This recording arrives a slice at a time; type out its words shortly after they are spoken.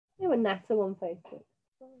you and Nata on Facebook.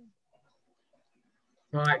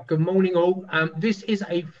 Right, good morning all. This is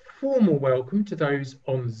a formal welcome to those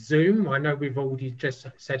on Zoom. I know we've already just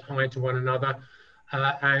said hi to one another,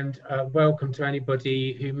 and welcome to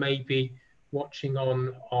anybody who may be watching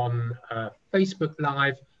on Facebook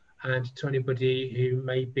Live, and to anybody who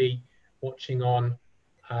may be watching on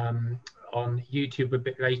YouTube a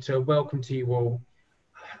bit later. Welcome to you all.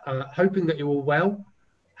 Hoping that you're all well,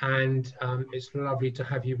 and it's lovely to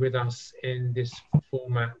have you with us in this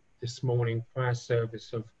format this morning for our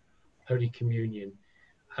service of Holy Communion.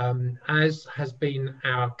 As has been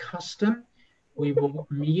our custom, we will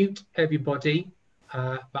mute everybody,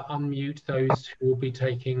 but unmute those who will be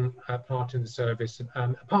taking part in the service,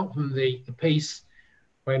 apart from the piece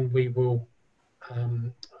when we will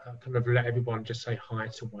kind of let everyone just say hi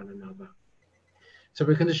to one another. So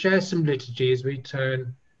we're going to share some liturgy as we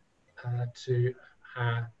turn to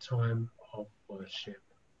our time of worship.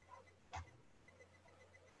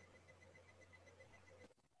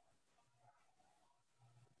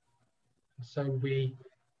 So we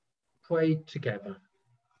pray together.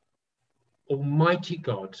 Almighty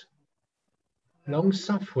God,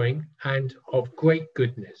 long-suffering and of great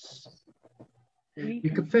goodness, we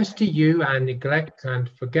confess to you our neglect and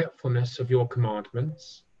forgetfulness of your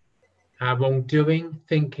commandments, our wrongdoing,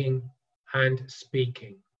 thinking and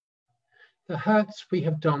speaking, the hurts we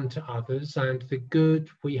have done to others and the good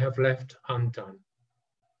we have left undone.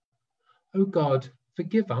 O God,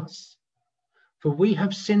 forgive us, for we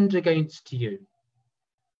have sinned against you,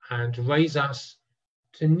 and raise us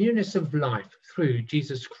to newness of life through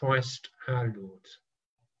Jesus Christ our Lord.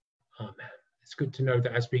 Amen. It's good to know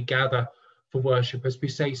that as we gather for worship, as we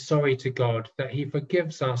say sorry to God, that he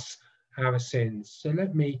forgives us our sins. So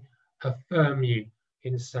let me affirm you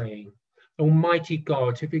in saying, Almighty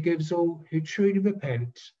God, who forgives all who truly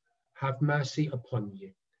repent, have mercy upon you,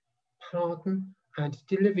 pardon and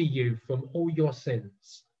deliver you from all your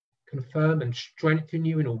sins, confirm and strengthen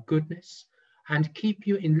you in all goodness, and keep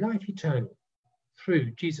you in life eternal,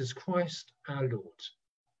 through Jesus Christ our Lord.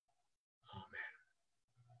 Amen.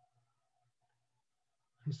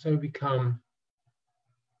 And so we come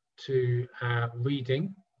to our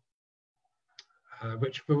reading,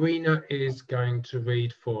 which Verena is going to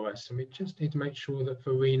read for us. And we just need to make sure that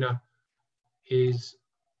Verena is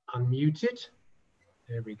unmuted.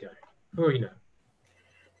 There we go. Verena.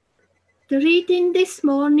 The reading this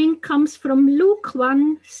morning comes from Luke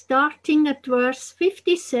 1, starting at verse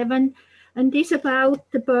 57, and is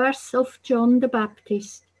about the birth of John the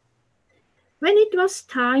Baptist. When it was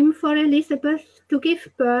time for Elizabeth to give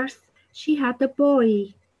birth, she had a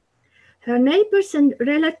boy. Her neighbors and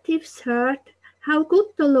relatives heard how good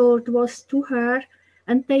the Lord was to her,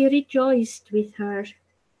 and they rejoiced with her.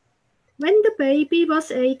 When the baby was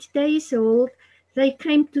 8 days old, they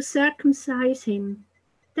came to circumcise him.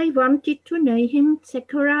 They wanted to name him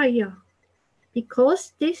Zechariah,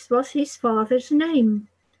 because this was his father's name.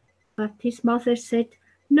 But his mother said,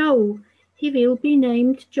 "No, he will be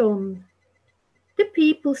named John." The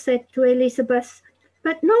people said to Elizabeth,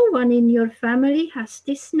 "But no one in your family has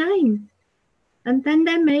this name." And then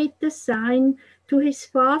they made the sign to his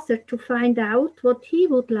father to find out what he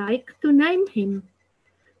would like to name him.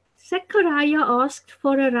 Zechariah asked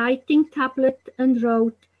for a writing tablet and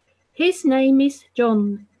wrote, "His name is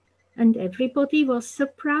John," and everybody was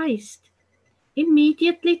surprised.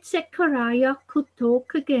 Immediately Zechariah could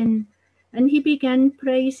talk again, and he began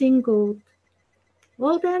praising God.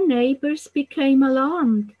 All their neighbors became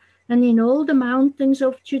alarmed, and in all the mountains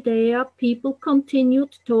of Judea people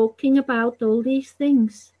continued talking about all these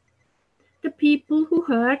things. The people who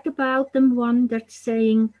heard about them wondered,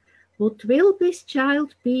 saying, "What will this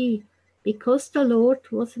child be?" Because the Lord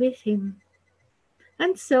was with him.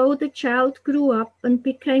 And so the child grew up and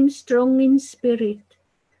became strong in spirit.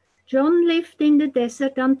 John lived in the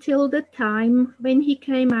desert until the time when he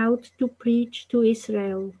came out to preach to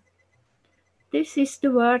Israel. This is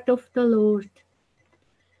the word of the Lord.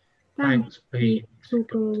 Thanks be to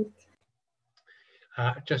God.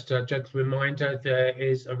 Just a gentle reminder, there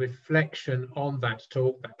is a reflection on that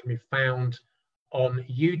talk that can be found on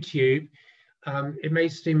YouTube. It may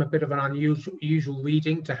seem a bit of an unusual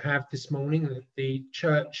reading to have this morning. The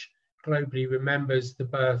church globally remembers the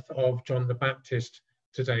birth of John the Baptist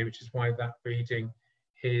today, which is why that reading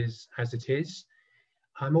is as it is.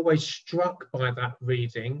 I'm always struck by that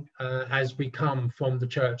reading as we come from the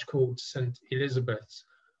church called St. Elizabeth's,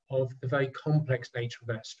 of the very complex nature of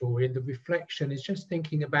that story. And the reflection is just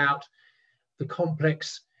thinking about the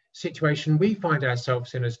complex situation we find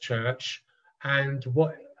ourselves in as church and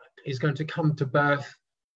what is going to come to birth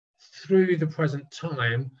through the present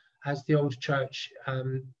time as the old church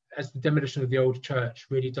as the demolition of the old church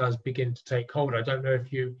really does begin to take hold. I don't know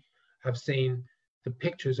if you have seen the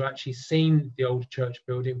pictures or actually seen the old church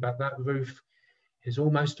building, but that roof is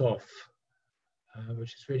almost off,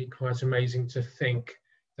 which is really quite amazing to think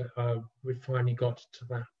that we've finally got to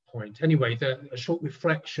that point. Anyway, a short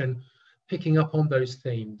reflection picking up on those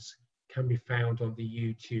themes can be found on the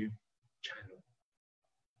YouTube channel.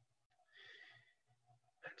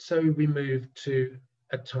 So we move to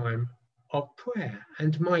a time of prayer,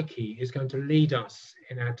 and Mikey is going to lead us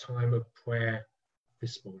in our time of prayer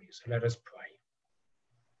this morning. So let us pray.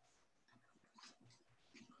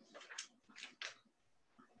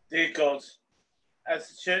 Dear God, as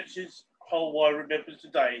the church's whole world remembers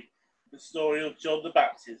today the story of John the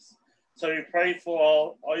Baptist, so we pray for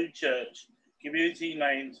our own church community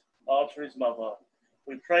named after his mother.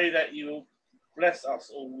 We pray that you will bless us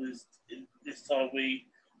all this time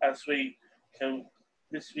as we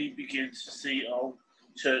begin to see our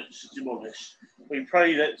church demolished. We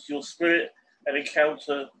pray that your spirit and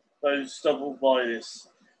encounter those stumbled by this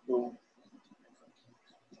who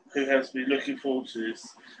has been looking forward to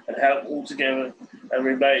this, and help all together and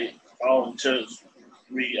remain our church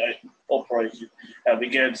reoperated and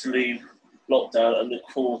begin to leave lockdown and look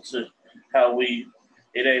forward to how we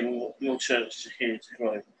enable your church to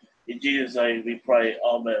grow. In Jesus' name we pray,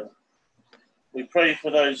 amen. We pray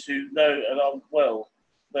for those who know and are well,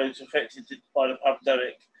 those affected by the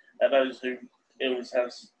pandemic, and those whom illness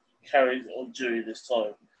has carried on during this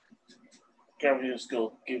time. Gracious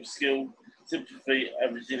God, give skill, sympathy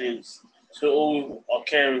and resilience to all who are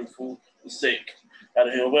caring for the sick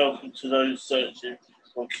and who are welcome to those searching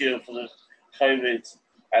for a cure for the COVID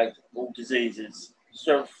and all diseases.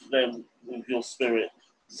 Strengthen them with your spirit,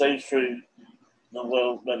 save through the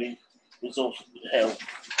world many resources of health.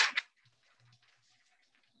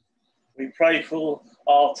 We pray for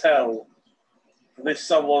Artel, for this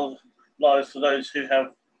someone lies for those who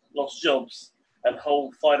have lost jobs and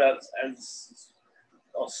whole finance and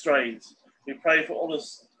are strained. We pray for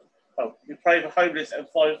homeless and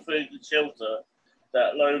find food and shelter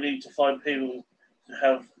that low need to find people to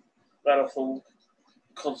have manifold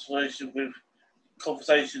conversations with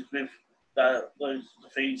those to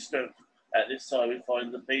feed strength at this time and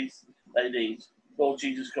find the peace they need. Lord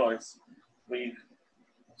Jesus Christ, we've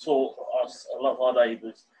taught us to love our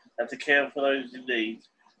neighbours and to care for those in need,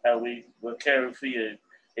 and we were caring for you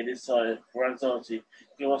in this time for anxiety.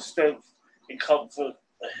 Give us strength and comfort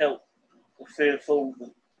and help the fearful,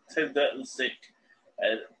 the tender and the sick,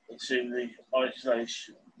 and to the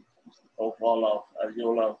isolation of our love and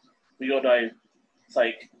your love. For your name's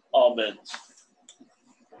sake, amen.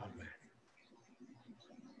 Amen.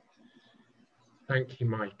 Thank you,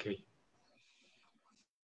 Mikey.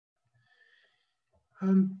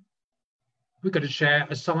 We're going to share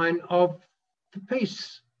a sign of the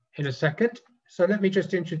peace in a second. So let me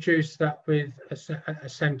just introduce that with a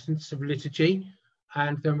sentence of liturgy,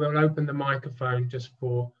 and then we'll open the microphone just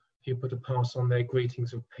for people to pass on their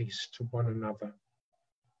greetings of peace to one another.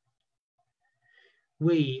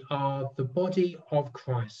 We are the body of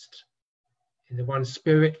Christ. In the one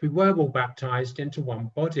Spirit we were all baptized into one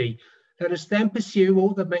body. Let us then pursue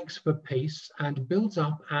all that makes for peace and builds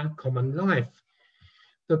up our common life.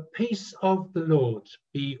 The peace of the Lord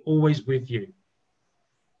be always with you,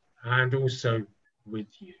 and also with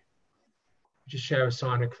you. Just share a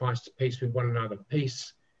sign of Christ's peace with one another.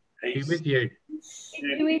 Peace be with you.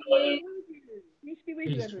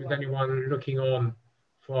 Peace with anyone looking on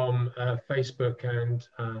from Facebook and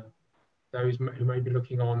those who may be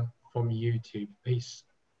looking on from YouTube. Peace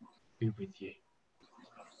be with you.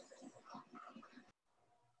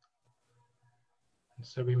 And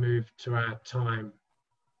so we move to our time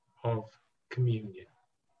of communion.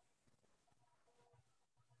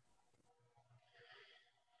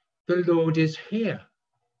 The Lord is here.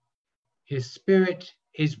 His Spirit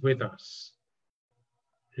is with us.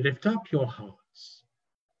 Lift up your hearts.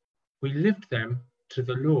 We lift them to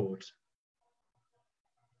the Lord.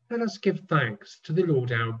 Let us give thanks to the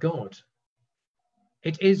Lord our God.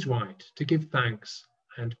 It is right to give thanks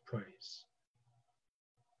and praise.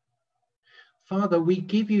 Father, we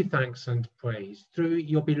give you thanks and praise through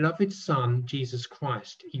your beloved Son, Jesus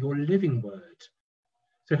Christ, your living word,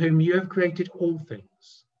 through whom you have created all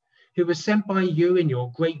things, who was sent by you in your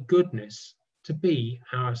great goodness to be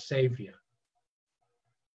our Saviour.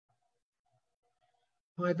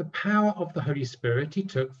 By the power of the Holy Spirit, he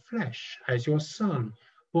took flesh as your Son,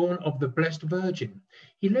 born of the Blessed Virgin.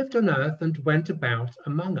 He lived on earth and went about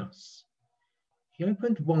among us. He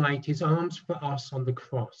opened wide his arms for us on the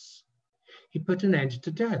cross. He put an end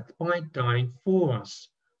to death by dying for us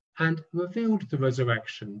and revealed the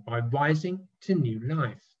resurrection by rising to new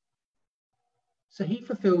life. So he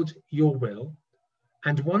fulfilled your will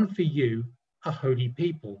and won for you a holy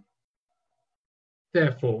people.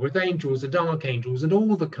 Therefore, with angels and archangels and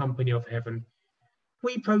all the company of heaven,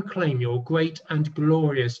 we proclaim your great and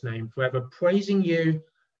glorious name, forever praising you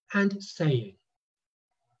and saying,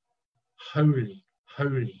 Holy,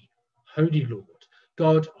 holy, holy Lord,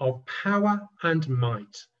 God of power and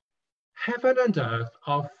might. Heaven and earth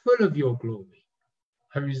are full of your glory.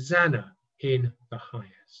 Hosanna in the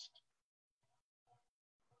highest.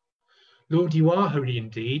 Lord, you are holy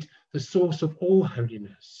indeed, the source of all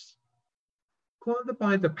holiness. Grant that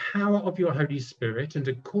by the power of your Holy Spirit and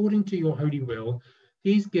according to your holy will,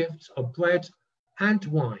 these gifts of bread and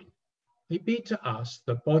wine may be to us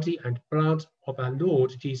the body and blood of our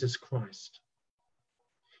Lord Jesus Christ,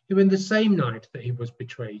 who in the same night that he was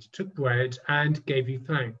betrayed took bread and gave you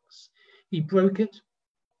thanks. He broke it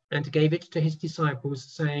and gave it to his disciples,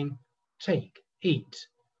 saying, Take, eat.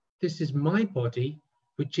 This is my body,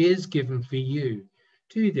 which is given for you.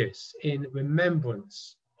 Do this in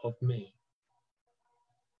remembrance of me.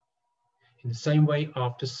 In the same way,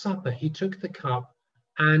 after supper, he took the cup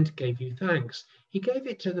and gave you thanks. He gave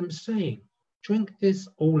it to them, saying, Drink this,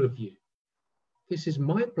 all of you. This is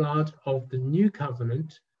my blood of the new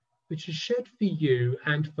covenant, which is shed for you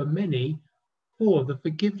and for many for the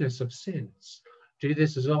forgiveness of sins. Do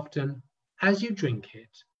this as often as you drink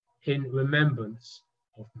it in remembrance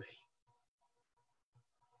of me.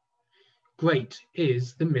 Great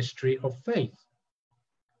is the mystery of faith.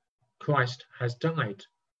 Christ has died.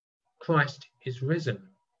 Christ is risen.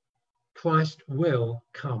 Christ will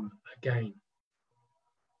come again.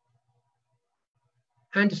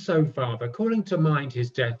 And so, Father, calling to mind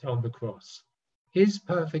his death on the cross, his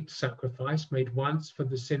perfect sacrifice made once for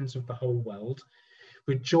the sins of the whole world,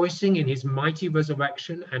 rejoicing in his mighty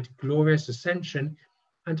resurrection and glorious ascension,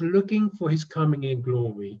 and looking for his coming in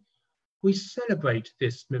glory, we celebrate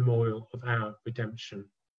this memorial of our redemption.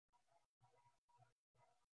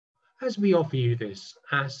 As we offer you this,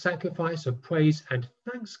 our sacrifice of praise and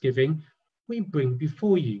thanksgiving, we bring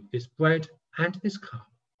before you this bread and this cup,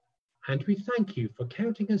 and we thank you for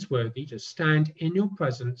counting us worthy to stand in your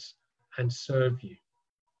presence and serve you.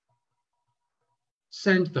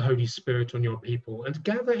 Send the Holy Spirit on your people and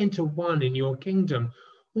gather into one in your kingdom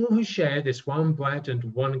all who share this one bread and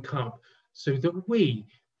one cup, so that we,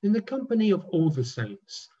 in the company of all the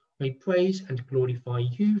saints, may praise and glorify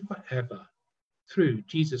you forever, through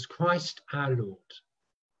Jesus Christ our Lord,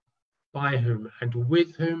 by whom and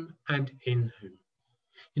with whom and in whom,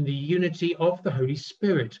 in the unity of the Holy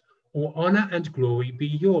Spirit, all honor and glory be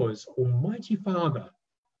yours, Almighty Father,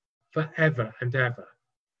 forever and ever.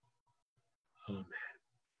 Amen.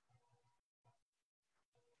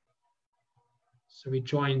 So we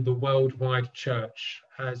join the worldwide church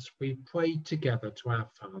as we pray together to our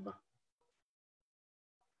Father.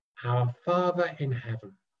 Our Father in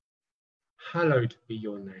heaven, hallowed be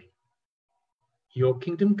your name. Your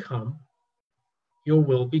kingdom come, your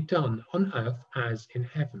will be done on earth as in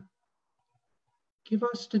heaven. Give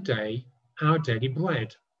us today our daily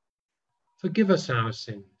bread. Forgive us our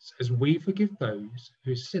sins as we forgive those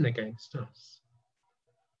who sin against us.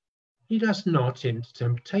 Lead us not into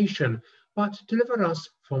temptation, but deliver us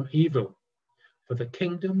from evil. For the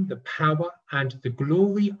kingdom, the power, and the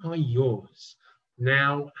glory are yours,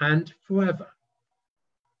 now and forever.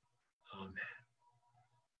 Amen.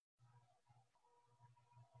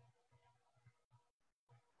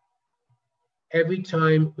 Every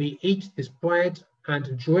time we eat this bread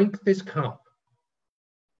and drink this cup,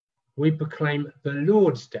 we proclaim the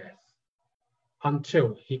Lord's death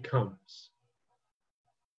until he comes.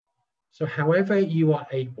 So however you are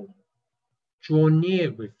able, draw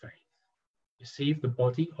near with faith. Receive the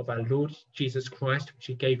body of our Lord Jesus Christ, which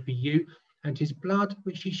he gave for you, and his blood,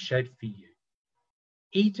 which he shed for you.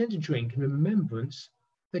 Eat and drink in remembrance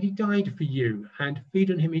that he died for you, and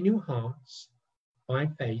feed on him in your hearts by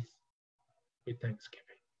faith with thanksgiving.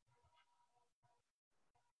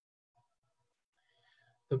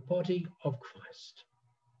 The body of Christ.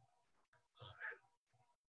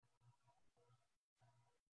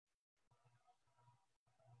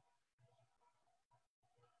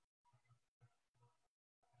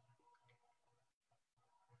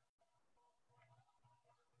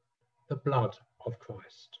 The blood of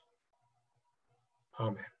Christ.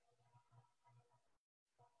 Amen.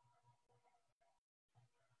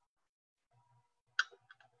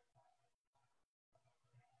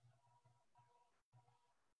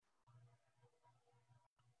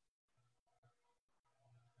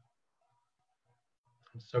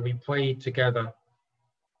 And so we pray together.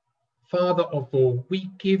 Father of all, we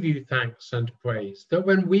give you thanks and praise that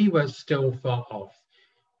when we were still far off,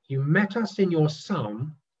 You met us in your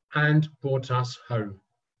Son and brought us home.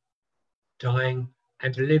 Dying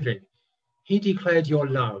and living, he declared your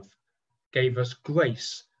love, gave us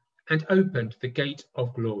grace, and opened the gate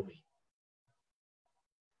of glory.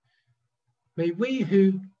 May we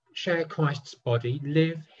who share Christ's body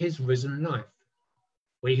live his risen life.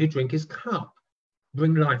 We who drink his cup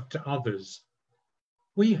bring life to others.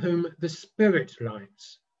 We whom the Spirit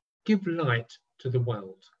lights give light to the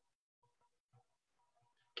world.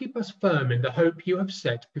 Keep us firm in the hope you have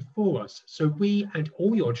set before us, so we and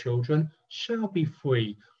all your children shall be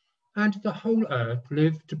free, and the whole earth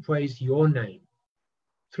live to praise your name.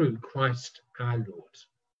 Through Christ our Lord.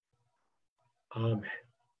 Amen.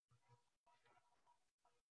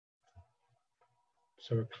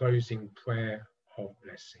 So a closing prayer of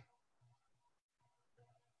blessing.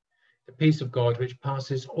 The peace of God, which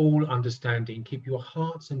passes all understanding, keep your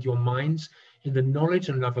hearts and your minds in the knowledge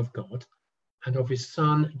and love of God and of his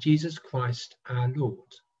Son, Jesus Christ, our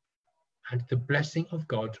Lord. And the blessing of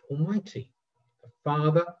God Almighty, the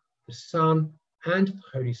Father, the Son, and the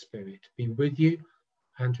Holy Spirit be with you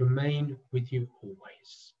and remain with you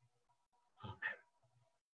always. Amen.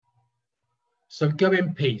 So go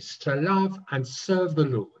in peace to love and serve the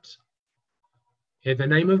Lord. In the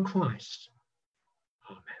name of Christ.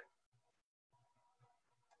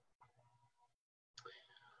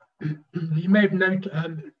 Amen. You may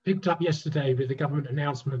have picked up yesterday with the government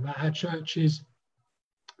announcement that our churches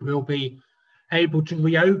will be able to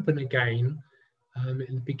reopen again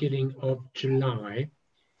in the beginning of July.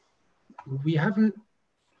 We haven't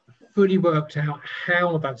fully worked out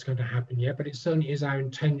how that's going to happen yet, but it certainly is our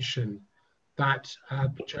intention that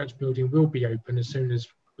the church building will be open as soon as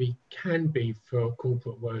we can be for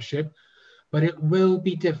corporate worship, but it will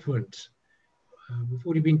be different. We've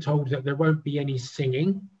already been told that there won't be any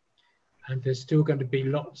singing, and there's still going to be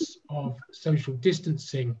lots of social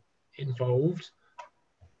distancing involved.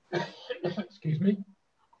 Excuse me.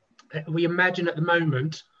 We imagine at the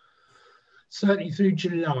moment, certainly through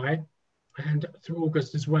July and through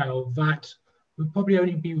August as well, that we'll probably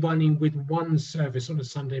only be running with one service on a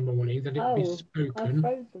Sunday morning, that it will be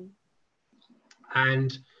spoken.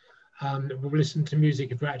 And we'll listen to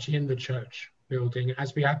music if we're actually in the church building,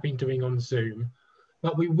 as we have been doing on Zoom.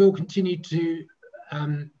 But we will continue to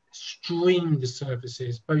stream the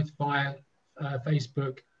services, both via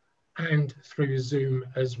Facebook and through Zoom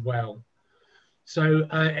as well. So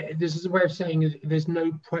this is a way of saying there's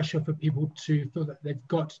no pressure for people to feel that they've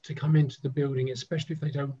got to come into the building, especially if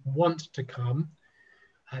they don't want to come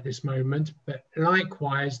at this moment. But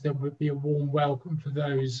likewise, there would be a warm welcome for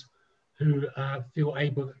those who feel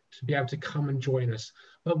able to be able to come and join us.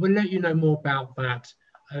 But we'll let you know more about that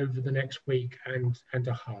over the next week and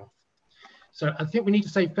a half. So I think we need to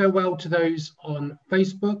say farewell to those on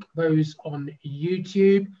Facebook, those on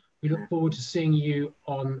YouTube. We look forward to seeing you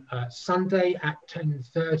on Sunday at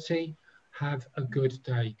 10:30. Have a good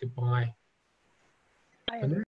day. Goodbye. Bye.